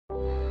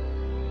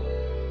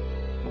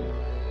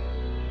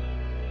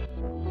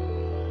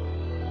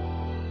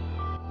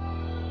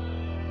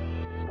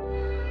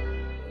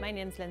My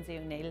name's Lynsey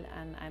O'Neill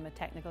and I'm a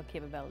Technical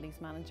Capabilities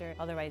Manager,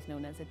 otherwise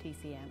known as a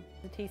TCM.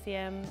 The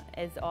TCM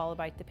is all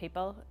about the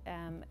people.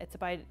 It's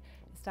about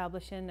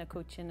establishing a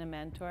coaching and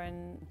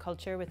mentoring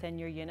culture within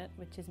your unit,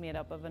 which is made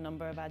up of a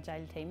number of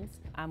agile teams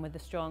and with a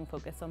strong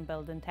focus on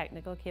building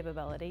technical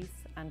capabilities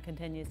and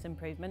continuous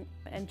improvement.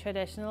 In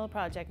traditional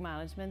project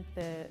management,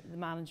 the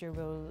manager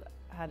role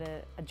had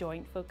a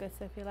joint focus,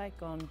 if you like,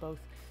 on both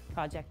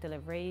project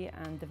delivery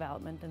and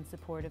development and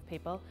support of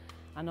people,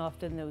 and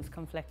often those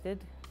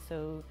conflicted.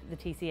 So the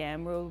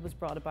TCM role was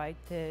brought about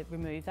to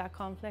remove that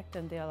conflict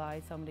and to allow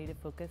somebody to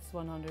focus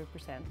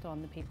 100%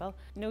 on the people.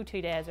 No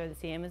 2 days are the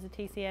same as a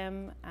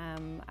TCM.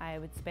 I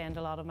would spend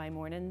a lot of my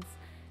mornings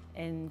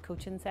in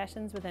coaching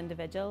sessions with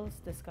individuals,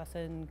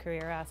 discussing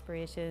career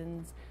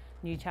aspirations,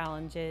 new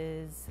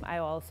challenges. I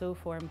also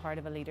form part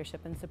of a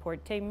leadership and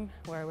support team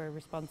where we're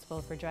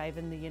responsible for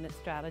driving the unit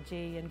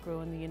strategy and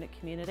growing the unit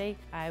community.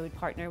 I would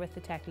partner with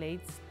the tech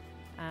leads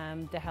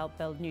to help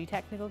build new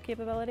technical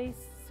capabilities.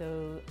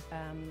 So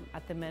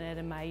at the minute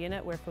in my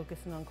unit we're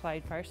focusing on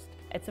cloud first.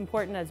 It's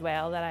important as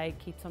well that I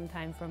keep some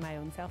time for my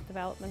own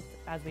self-development.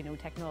 As we know,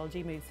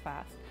 technology moves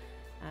fast.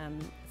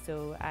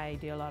 So I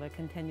do a lot of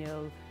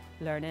continual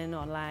learning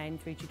online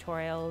through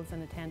tutorials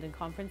and attending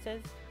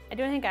conferences. I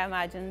don't think I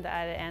imagined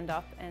I'd end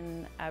up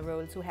in a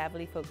role so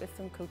heavily focused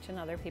on coaching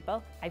other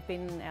people. I've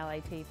been in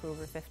LIT for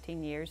over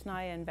 15 years now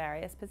in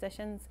various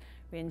positions,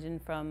 ranging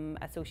from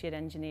associate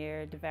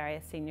engineer to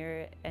various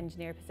senior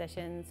engineer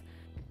positions.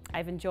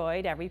 I've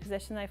enjoyed every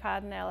position I've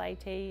had in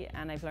LIT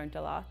and I've learnt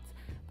a lot,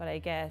 but I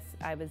guess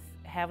I was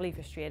heavily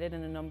frustrated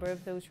in a number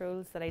of those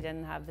roles that I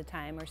didn't have the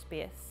time or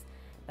space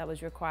that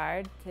was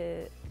required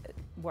to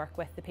work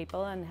with the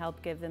people and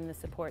help give them the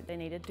support they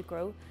needed to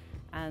grow,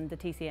 and the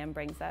TCM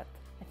brings that.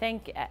 I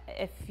think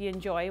if you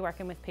enjoy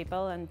working with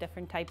people and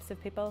different types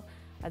of people,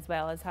 as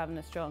well as having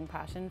a strong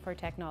passion for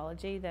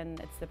technology, then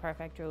it's the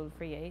perfect role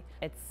for you.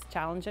 It's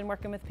challenging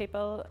working with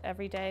people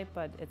every day,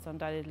 but it's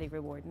undoubtedly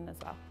rewarding as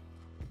well.